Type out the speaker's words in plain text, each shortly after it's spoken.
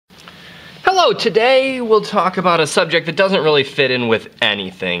Hello, today we'll talk about a subject that doesn't really fit in with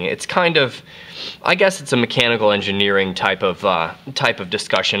anything. It's kind of, I guess it's a mechanical engineering type of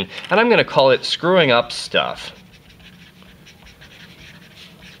discussion, and I'm going to call it screwing up stuff.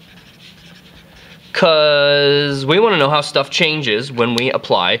 Because we want to know how stuff changes when we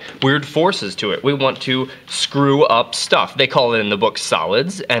apply weird forces to it. We want to screw up stuff. They call it in the book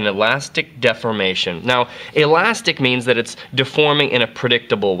solids and elastic deformation. Now, elastic means that it's deforming in a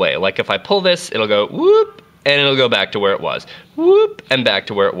predictable way. Like if I pull this, it'll go whoop, and it'll go back to where it was. Whoop, and back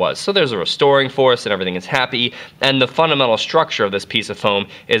to where it was. So there's a restoring force and everything is happy, and the fundamental structure of this piece of foam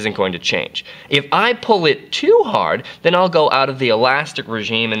isn't going to change. If I pull it too hard, then I'll go out of the elastic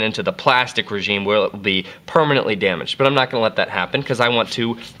regime and into the plastic regime where it will be permanently damaged. But I'm not going to let that happen because I want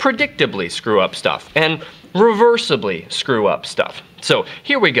to predictably screw up stuff and reversibly screw up stuff. So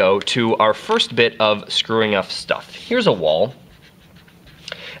here we go to our first bit of screwing up stuff. Here's a wall,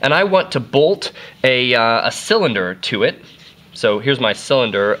 and I want to bolt a cylinder to it. So here's my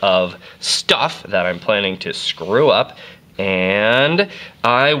cylinder of stuff that I'm planning to screw up, and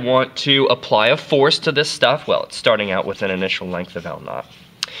I want to apply a force to this stuff. Well, it's starting out with an initial length of L naught.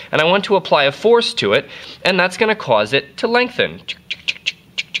 And I want to apply a force to it, and that's going to cause it to lengthen.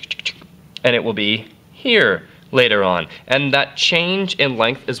 And it will be here later on. And that change in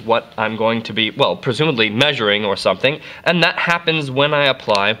length is what I'm going to be, well, presumably measuring or something. And that happens when I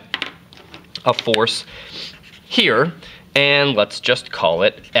apply a force here. And let's just call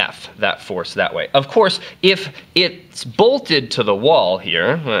it F, that force that way. Of course, if it's bolted to the wall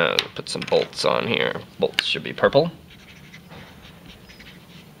here, put some bolts on here. Bolts should be purple.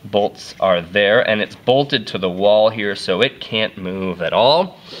 Bolts are there, and it's bolted to the wall here, so it can't move at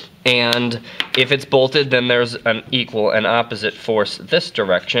all. And if it's bolted, then there's an equal and opposite force this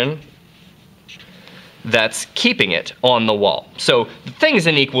direction that's keeping it on the wall. So the thing's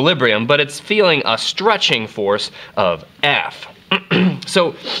in equilibrium, but it's feeling a stretching force of F.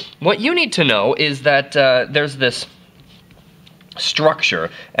 So what you need to know is that there's this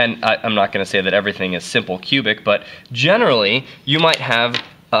structure, and I'm not going to say that everything is simple cubic, but generally you might have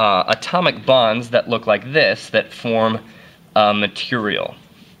atomic bonds that look like this that form a material.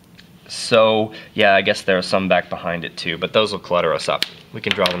 So yeah, I guess there are some back behind it too, but those will clutter us up. We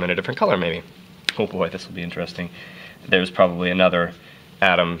can draw them in a different color maybe. Oh boy, this will be interesting. There's probably another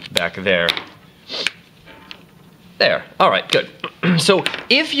atom back there. There, all right, good. So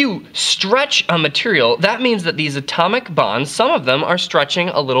if you stretch a material, that means that these atomic bonds, some of them are stretching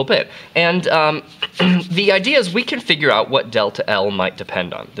a little bit. And the idea is we can figure out what delta L might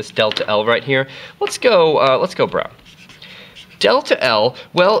depend on. This delta L right here, let's go brown. Delta L,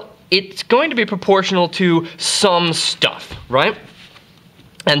 well, it's going to be proportional to some stuff, right?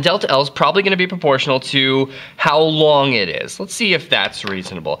 And delta L is probably going to be proportional to how long it is. Let's see if that's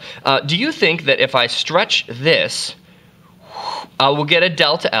reasonable. Do you think that if I stretch this, I will get a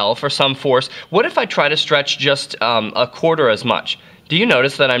delta L for some force? What if I try to stretch just a quarter as much? Do you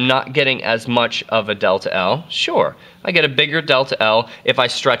notice that I'm not getting as much of a delta L? Sure, I get a bigger delta L if I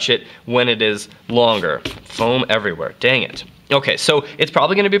stretch it when it is longer. Foam everywhere, dang it. Okay, so it's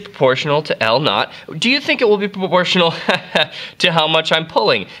probably going to be proportional to L naught. Do you think it will be proportional to how much I'm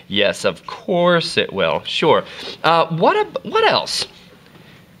pulling? Yes, of course it will. Sure. What else?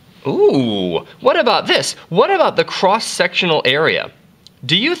 Ooh, what about this? What about the cross-sectional area?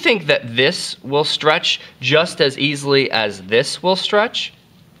 Do you think that this will stretch just as easily as this will stretch?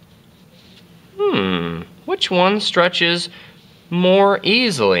 Which one stretches more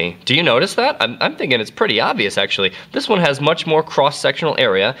easily? Do you notice that? I'm thinking it's pretty obvious actually. This one has much more cross-sectional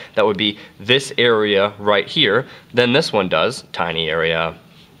area, that would be this area right here, than this one does. Tiny area,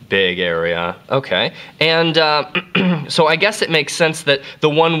 big area, okay. And so I guess it makes sense that the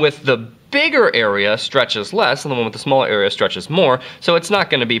one with the bigger area stretches less and the one with the smaller area stretches more, so it's not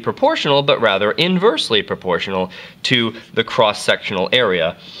going to be proportional, but rather inversely proportional to the cross-sectional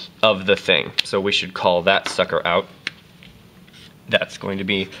area of the thing. So we should call that sucker out. That's going to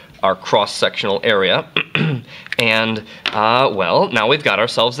be our cross-sectional area. And, well, now we've got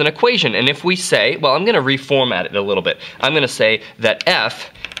ourselves an equation. And if we say, well, I'm going to reformat it a little bit. I'm going to say that F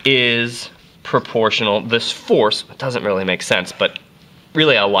is proportional. This force, it doesn't really make sense, but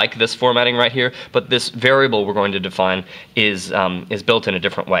really I like this formatting right here. But this variable we're going to define is built in a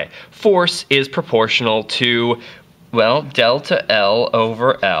different way. Force is proportional to, well, delta L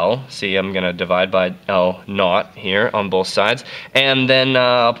over L. See, I'm going to divide by L naught here on both sides. And then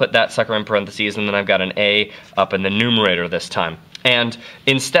I'll put that sucker in parentheses, and then I've got an A up in the numerator this time. And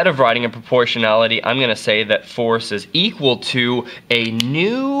instead of writing a proportionality, I'm going to say that force is equal to a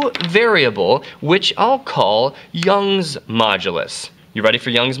new variable, which I'll call Young's modulus. You ready for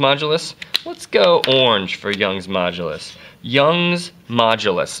Young's modulus? Let's go orange for Young's modulus. Young's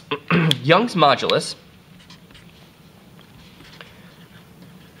modulus. Young's modulus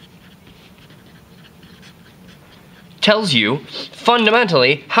tells you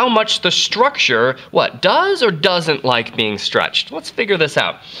fundamentally how much the structure, what, does or doesn't like being stretched. Let's figure this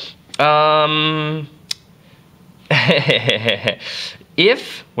out.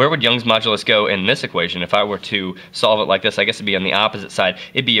 Where would Young's modulus go in this equation? If I were to solve it like this, I guess it'd be on the opposite side.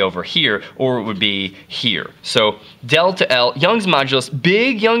 It'd be over here, or it would be here. So delta L, Young's modulus,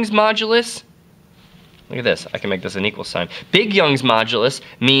 big Young's modulus. Look at this, I can make this an equal sign. Big Young's modulus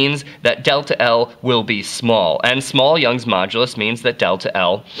means that delta L will be small, and small Young's modulus means that delta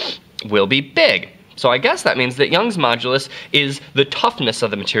L will be big. So I guess that means that Young's modulus is the toughness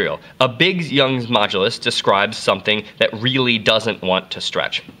of the material. A big Young's modulus describes something that really doesn't want to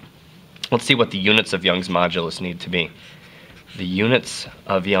stretch. Let's see what the units of Young's modulus need to be. The units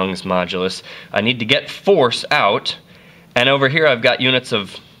of Young's modulus, I need to get force out, and over here I've got units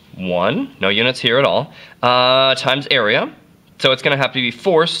of 1, no units here at all, times area. So it's going to have to be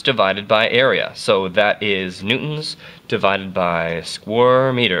force divided by area. So that is newtons divided by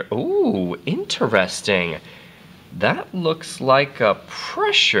square meter. Ooh, interesting. That looks like a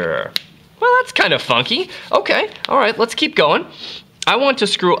pressure. Well, that's kind of funky. Okay, all right, let's keep going. I want to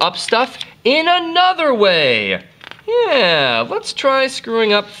screw up stuff in another way. Yeah, let's try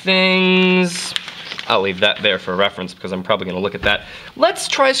screwing up things. I'll leave that there for reference because I'm probably going to look at that. Let's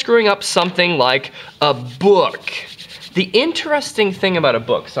try screwing up something like a book. The interesting thing about a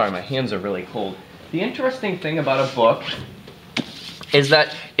book, sorry, my hands are really cold. The interesting thing about a book is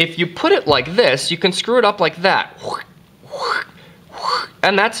that if you put it like this, you can screw it up like that.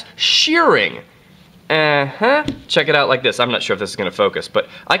 And that's shearing. Check it out like this. I'm not sure if this is going to focus, but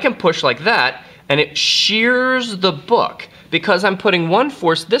I can push like that and it shears the book because I'm putting one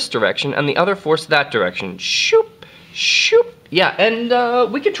force this direction and the other force that direction. Shoop, shoop. Yeah,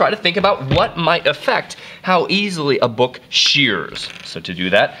 and we could try to think about what might affect how easily a book shears. So to do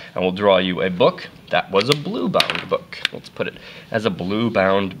that, I will draw you a book. That was a blue-bound book. Let's put it as a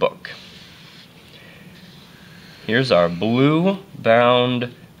blue-bound book. Here's our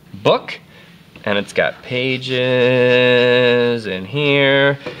blue-bound book, and it's got pages in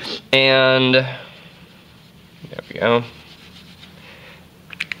here, and there we go.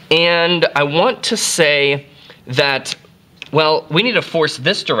 And I want to say that, well, we need to force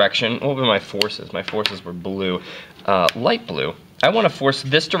this direction. What were my forces? My forces were blue, light blue. I want to force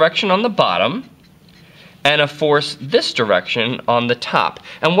this direction on the bottom and a force this direction on the top.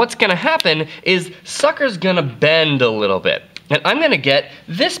 And what's going to happen is sucker's going to bend a little bit. And I'm going to get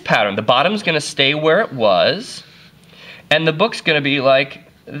this pattern. The bottom's going to stay where it was, and the book's going to be like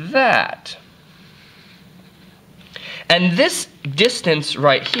that. And this distance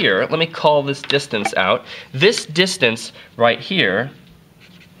right here, let me call this distance out. This distance right here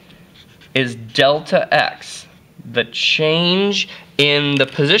is delta x, the change in the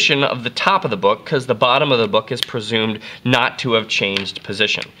position of the top of the book, because the bottom of the book is presumed not to have changed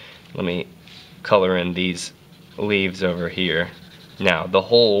position. Let me color in these leaves over here. Now, the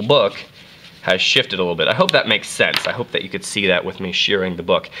whole book has shifted a little bit. I hope that makes sense. I hope that you could see that with me shearing the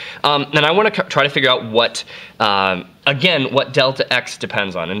book. And I want to try to figure out what, again, what delta x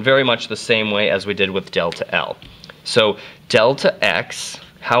depends on, in very much the same way as we did with delta L. So delta x,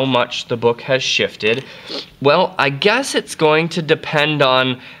 how much the book has shifted, well, I guess it's going to depend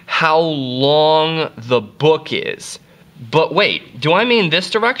on how long the book is. But wait, do I mean this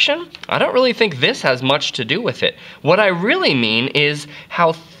direction? I don't really think this has much to do with it. What I really mean is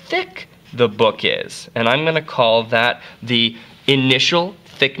how thick the book is, and I'm going to call that the initial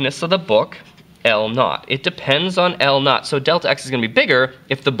thickness of the book, L naught. It depends on L naught, so delta x is going to be bigger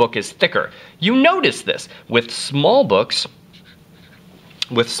if the book is thicker. You notice this with small books.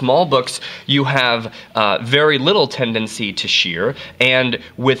 With small books, you have very little tendency to shear, and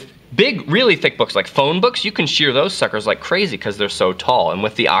with big, really thick books like phone books, you can shear those suckers like crazy because they're so tall. And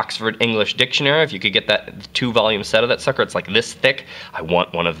with the Oxford English Dictionary, if you could get that 2-volume set of that sucker, it's like this thick. I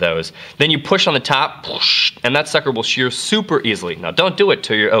want one of those. Then you push on the top, and that sucker will shear super easily. Now, don't do it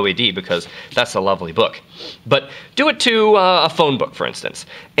to your OED because that's a lovely book. But do it to a phone book, for instance.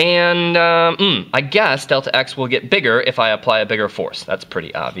 And I guess delta x will get bigger if I apply a bigger force. That's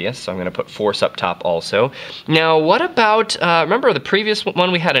pretty obvious, so I'm going to put force up top also. Now, what about, remember the previous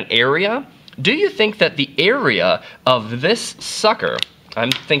one we had an area? Do you think that the area of this sucker, I'm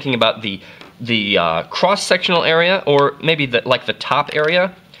thinking about the cross-sectional area, or maybe like the top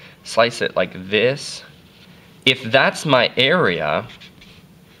area, slice it like this. If that's my area,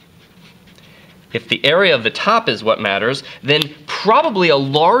 if the area of the top is what matters, then probably a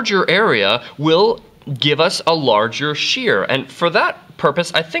larger area will give us a larger shear. And for that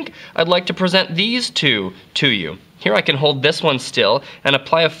purpose, I think I'd like to present these two to you. Here I can hold this one still and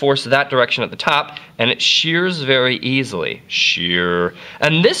apply a force that direction at the top, and it shears very easily. Shear.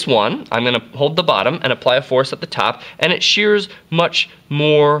 And this one, I'm going to hold the bottom and apply a force at the top, and it shears much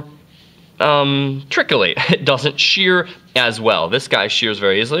more trickily. It doesn't shear as well. This guy shears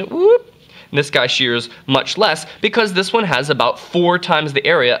very easily. Whoop. This guy shears much less because this one has about 4 times the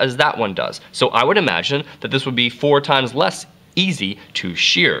area as that one does. So I would imagine that this would be 4 times less easy to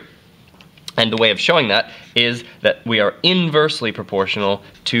shear. And the way of showing that is that we are inversely proportional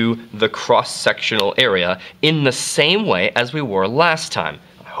to the cross-sectional area in the same way as we were last time.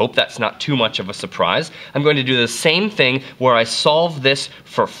 I hope that's not too much of a surprise. I'm going to do the same thing where I solve this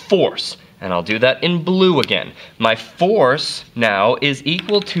for force. And I'll do that in blue again. My force now is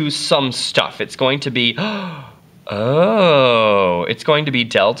equal to some stuff. It's going to be, it's going to be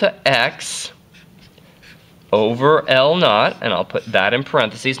delta x over L naught, and I'll put that in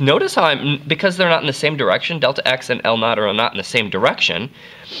parentheses. Notice how because they're not in the same direction, delta x and L naught are not in the same direction,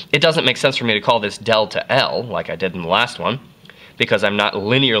 it doesn't make sense for me to call this delta L like I did in the last one, because I'm not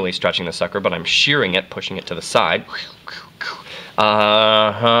linearly stretching the sucker, but I'm shearing it, pushing it to the side.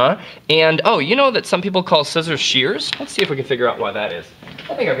 And, oh, you know that some people call scissors shears? Let's see if we can figure out why that is.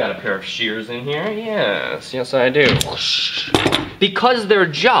 I think I've got a pair of shears in here. Yes, I do. Because their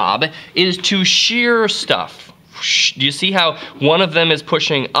job is to shear stuff. Do you see how one of them is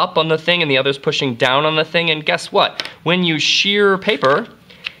pushing up on the thing and the other's pushing down on the thing? And guess what? When you shear paper,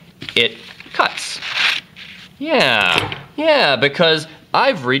 it cuts. Yeah, because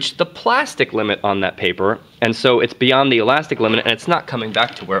I've reached the plastic limit on that paper, and so it's beyond the elastic limit, and it's not coming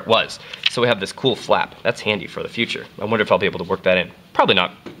back to where it was. So we have this cool flap. That's handy for the future. I wonder if I'll be able to work that in. Probably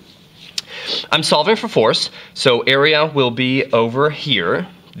not. I'm solving for force, so area will be over here.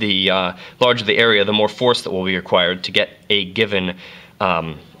 The larger the area, the more force that will be required to get a given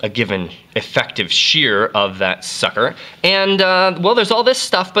effective shear of that sucker. And, well, there's all this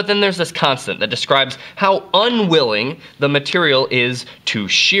stuff, but then there's this constant that describes how unwilling the material is to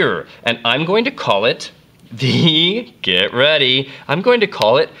shear. And I'm going to call it get ready, I'm going to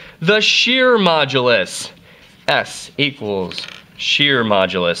call it the shear modulus. S equals shear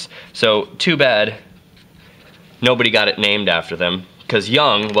modulus. So, too bad nobody got it named after them. Because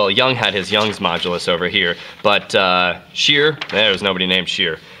Young had his Young's modulus over here, but shear, there's nobody named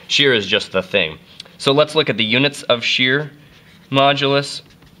shear. Shear is just the thing. So let's look at the units of shear modulus.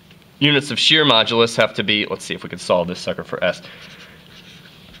 Units of shear modulus have to be, let's see if we can solve this sucker for S.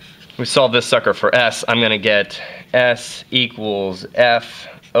 We solve this sucker for S, I'm going to get S equals F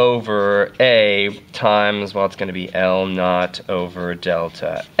over A times, well, it's going to be L naught over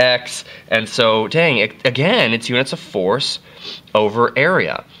delta X. And so, dang, again, it's units of force over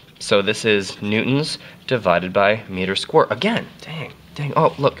area. So this is newtons divided by meter squared. Again, dang.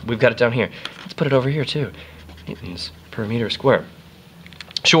 Oh, look, we've got it down here. Let's put it over here, too. Newtons per meter squared.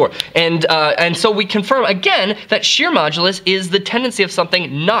 Sure, and so we confirm again that shear modulus is the tendency of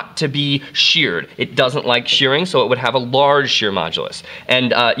something not to be sheared. It doesn't like shearing, so it would have a large shear modulus.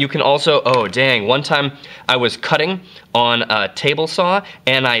 And you can also, oh dang, one time I was cutting on a table saw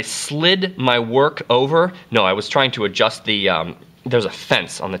and I slid my work over. No, I was trying to adjust the, there's a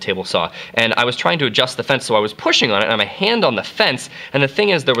fence on the table saw, and I was trying to adjust the fence, so I was pushing on it, and I had my hand on the fence, and the thing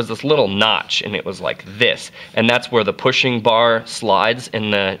is, there was this little notch, and it was like this, and that's where the pushing bar slides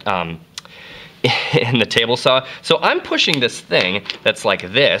in the table saw. So I'm pushing this thing that's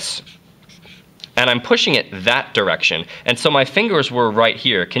like this, and I'm pushing it that direction, and so my fingers were right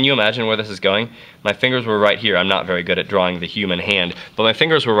here. Can you imagine where this is going? My fingers were right here. I'm not very good at drawing the human hand, but my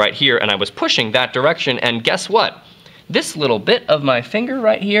fingers were right here, and I was pushing that direction, and guess what? This little bit of my finger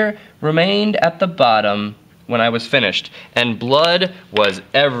right here remained at the bottom when I was finished, and blood was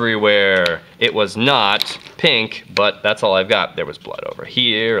everywhere. It was not pink, but that's all I've got. There was blood over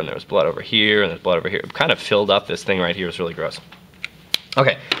here, and there was blood over here, and there's blood over here. It kind of filled up this thing right here. It's really gross.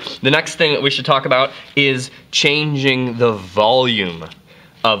 Okay, the next thing that we should talk about is changing the volume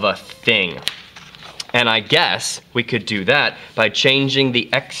of a thing. And I guess we could do that by changing the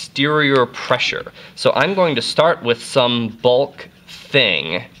exterior pressure. So I'm going to start with some bulk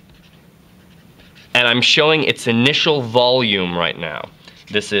thing, and I'm showing its initial volume right now.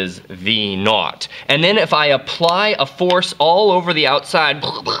 This is V naught. And then if I apply a force all over the outside,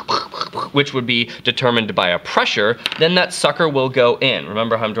 which would be determined by a pressure, then that sucker will go in.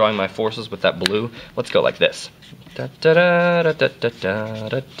 Remember how I'm drawing my forces with that blue? Let's go like this. Da, da, da, da, da, da,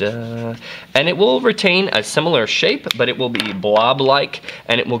 da, da. And it will retain a similar shape, but it will be blob-like,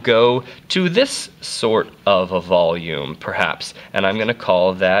 and it will go to this sort of a volume, perhaps. And I'm going to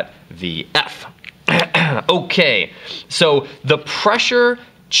call that VF. Okay, so the pressure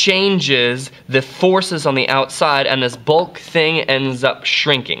changes the forces on the outside, and this bulk thing ends up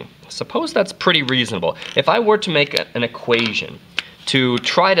shrinking. Suppose that's pretty reasonable. If I were to make an equation to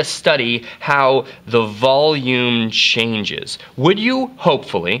try to study how the volume changes, would you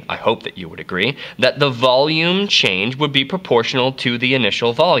hopefully, I hope that you would agree, that the volume change would be proportional to the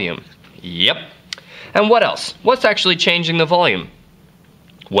initial volume? Yep. And what else? What's actually changing the volume?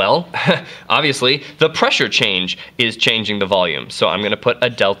 Well, obviously, the pressure change is changing the volume. So I'm going to put a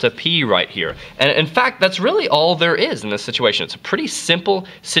delta P right here. And in fact, that's really all there is in this situation. It's a pretty simple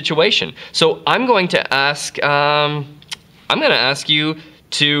situation. So I'm going to ask you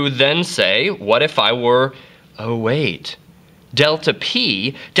to then say, what if I were, oh wait, delta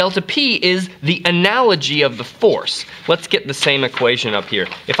P is the analogy of the force. Let's get the same equation up here.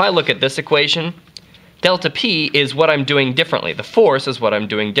 If I look at this equation, delta P is what I'm doing differently. The force is what I'm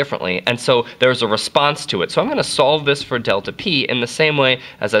doing differently. And so there's a response to it. So I'm going to solve this for delta P in the same way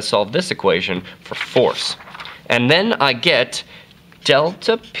as I solve this equation for force. And then I get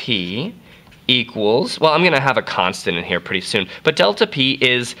delta P equals, well, I'm going to have a constant in here pretty soon, but delta P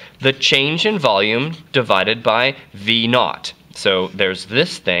is the change in volume divided by V naught. So there's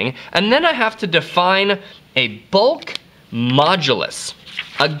this thing. And then I have to define a bulk modulus.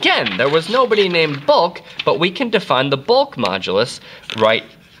 Again, there was nobody named bulk, but we can define the bulk modulus right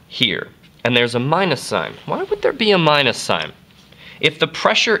here. And there's a minus sign. Why would there be a minus sign? If the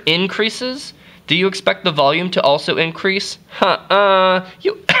pressure increases, do you expect the volume to also increase?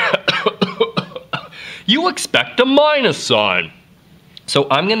 You expect a minus sign. So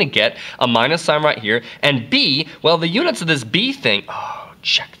I'm going to get a minus sign right here. And B, well, the units of this B thing, oh,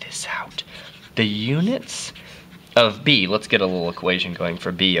 check this out. The units of B, let's get a little equation going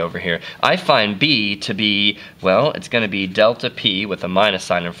for B over here. I find B to be, well, it's going to be delta P with a minus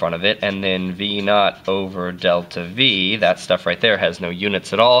sign in front of it, and then V naught over delta V. That stuff right there has no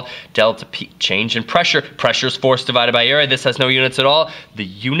units at all. Delta P, change in pressure. Pressure's force divided by area. This has no units at all. The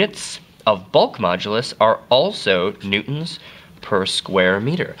units of bulk modulus are also newtons per square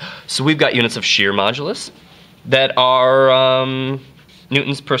meter. So we've got units of shear modulus that are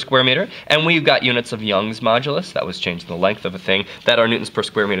newtons per square meter, and we've got units of Young's modulus, that was changing the length of a thing, that are newtons per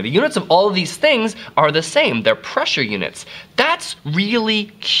square meter. The units of all of these things are the same. They're pressure units. That's really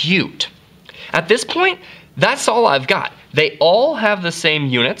cute. At this point, that's all I've got. They all have the same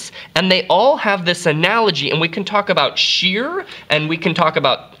units, and they all have this analogy, and we can talk about shear, and we can talk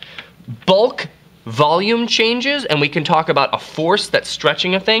about bulk volume changes, and we can talk about a force that's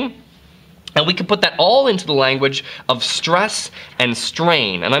stretching a thing. And we can put that all into the language of stress and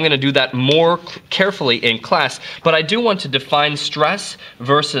strain. And I'm going to do that more carefully in class. But I do want to define stress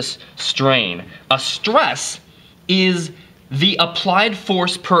versus strain. A stress is the applied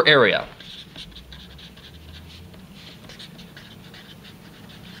force per area.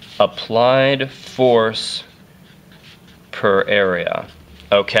 Applied force per area.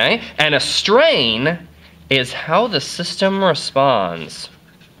 Okay? And a strain is how the system responds.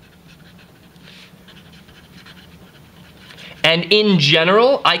 And in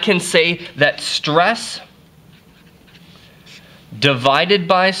general, I can say that stress divided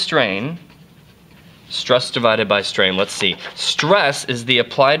by strain, let's see. Stress is the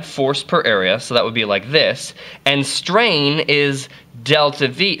applied force per area, so that would be like this. And strain is delta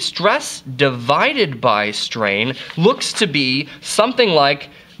V. Stress divided by strain looks to be something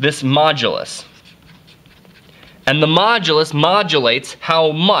like this modulus. And the modulus modulates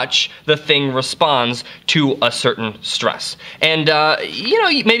how much the thing responds to a certain stress. And, you know,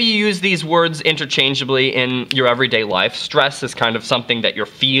 maybe you use these words interchangeably in your everyday life. Stress is kind of something that you're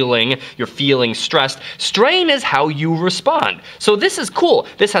feeling stressed. Strain is how you respond. So this is cool.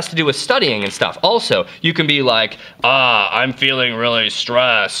 This has to do with studying and stuff. Also, you can be like, I'm feeling really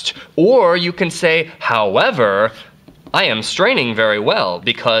stressed. Or you can say, however, I am straining very well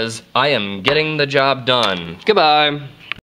because I am getting the job done. Goodbye.